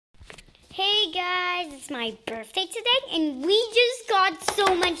Hey guys, it's my birthday today and we just got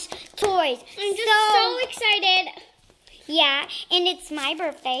so much toys. I'm just so excited. Yeah, and it's my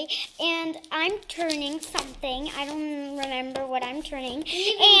birthday and I'm turning something. I don't remember what I'm turning.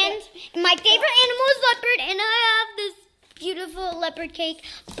 And my favorite animal is leopard and I have this beautiful leopard cake.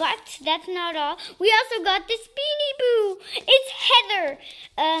 But that's not all. We also got this Beanie Boo. It's Heather.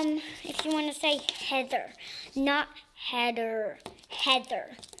 If you want to say Heather, not Heather.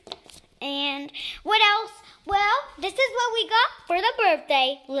 Heather. And what else? Well, this is what we got for the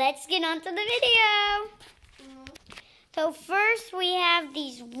birthday. Let's get on to the video. So first we have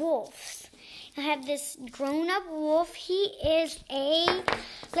these wolves. I have this grown-up wolf. He is a,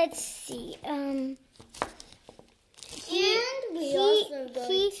 let's see, he is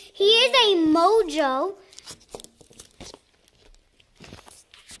a mojo.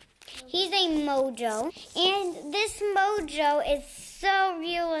 He's a mojo. And this mojo is so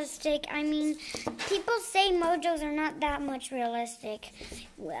realistic. I mean, people say mojos are not that much realistic.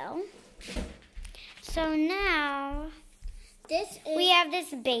 Well, so now we have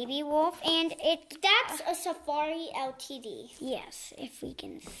this baby wolf, and That's a Safari LTD. yes, if we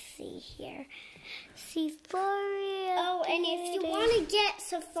can see here. Safari. Oh, and if you want to get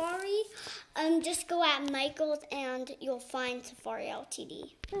Safari, just go at Michael's and you'll find Safari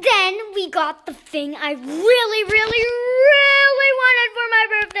LTD. Then we got the thing I really wanted for my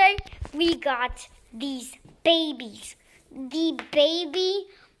birthday. We got these babies. The baby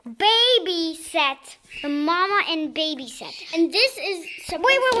set. The mama and baby set. And this is supposed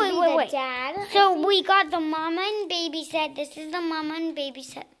to be the dad. So we got the mama and baby set. This is the mama and baby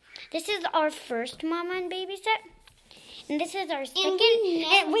set. This is our first mama and baby set. And this is our second.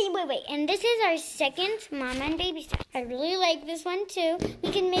 Wait. And this is our second mama and baby set. I really like this one too.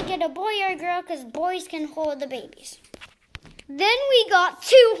 We can make it a boy or a girl because boys can hold the babies. Then we got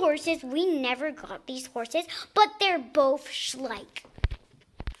two horses. We never got these horses, but they're both Schleich.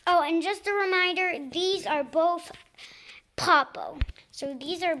 Oh, and just a reminder, these are both Popo. So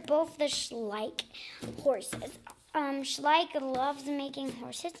these are both the Schleich horses. Schleich loves making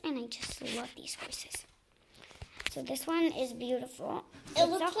horses, and I just love these horses. So this one is beautiful. It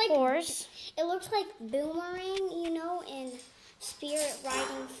looks a like horse. It looks like Boomerang, in Spirit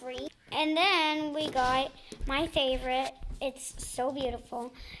Riding Free. And then we got my favorite. It's so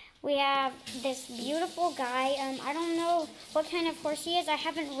beautiful. We have this beautiful guy. I don't know what kind of horse he is. I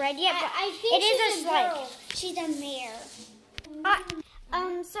haven't read yet, but I think it is a girl. Schleich. She's a mare.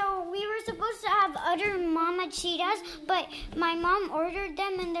 So we were supposed to have other mama cheetahs, but my mom ordered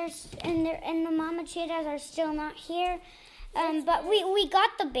them, and the mama cheetahs are still not here. But we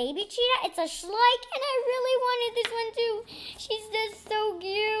got the baby cheetah. It's a Schleich, and I really wanted this one too. She's just so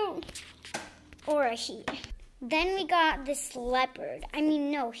cute. Or a he. Then we got this leopard. I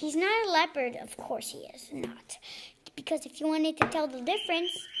mean, no, he's not a leopard. Of course he is not. Because if you wanted to tell the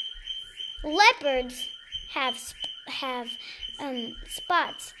difference, leopards have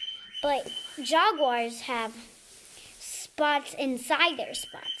spots, but jaguars have spots inside their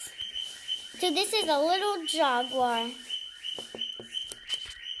spots. So this is a little jaguar.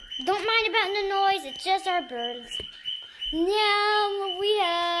 Don't mind about the noise, it's just our birds. Now we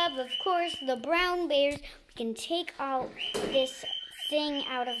have, of course, the brown bears. We can take out this thing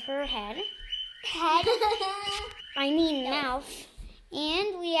out of her head. Mouth.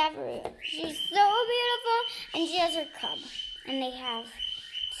 And we have her. She's so beautiful. And she has her cub. And they have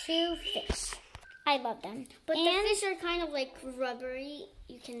two fish. I love them. But the fish are kind of like rubbery.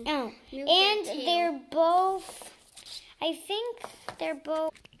 You can move and their tail. They're both, I think they're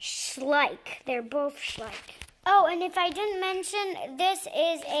both Schleich. They're both Schleich. Oh, and if I didn't mention, this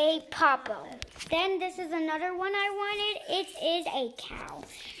is a Popo. Then this is another one I wanted. It is a cow. And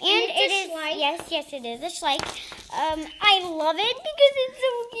it is a Schleich. Yes, it is a Schleich. I love it because it's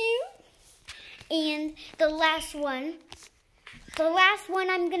so cute. And the last one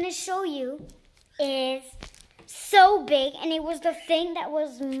I'm going to show you is so big, and it was the thing that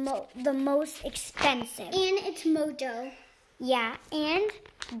was the most expensive. And it's Mojo. Yeah, and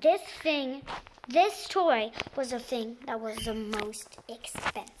this toy was the thing that was the most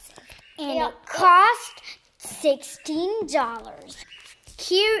expensive. And it cost $16.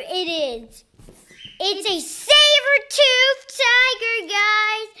 Here it is. It's a saber-toothed tiger,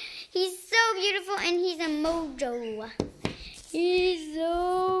 guys. He's so beautiful, and he's a mojo. He's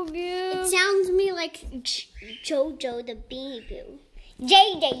so cute. It sounds to me like Jojo the Beanie Boo.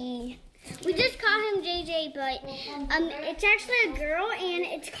 JJ. We just call him JJ, but it's actually a girl, and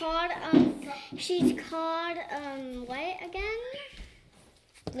it's called she's called what again?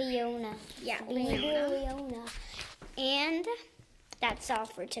 Leona. Yeah, Leona. And that's all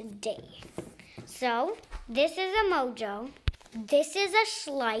for today. So, this is a Mojo. This is a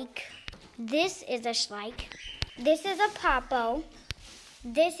Schleich. This is a Schleich. This is a Popo.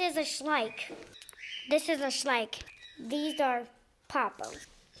 This is a Schleich. This is a Schleich. These are Popos.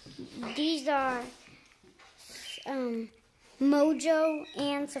 These are Mojo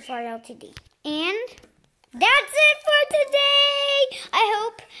and Safari Ltd. And that's it for today. I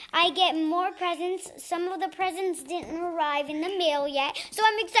hope I get more presents. Some of the presents didn't arrive in the mail yet, so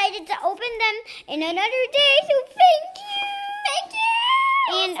I'm excited to open them in another day. So thank you. Thank you.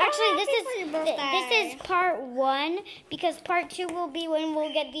 And actually, this is part 1 because part 2 will be when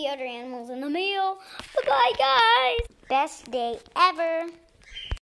we'll get the other animals in the mail. Bye, guys. Best day ever.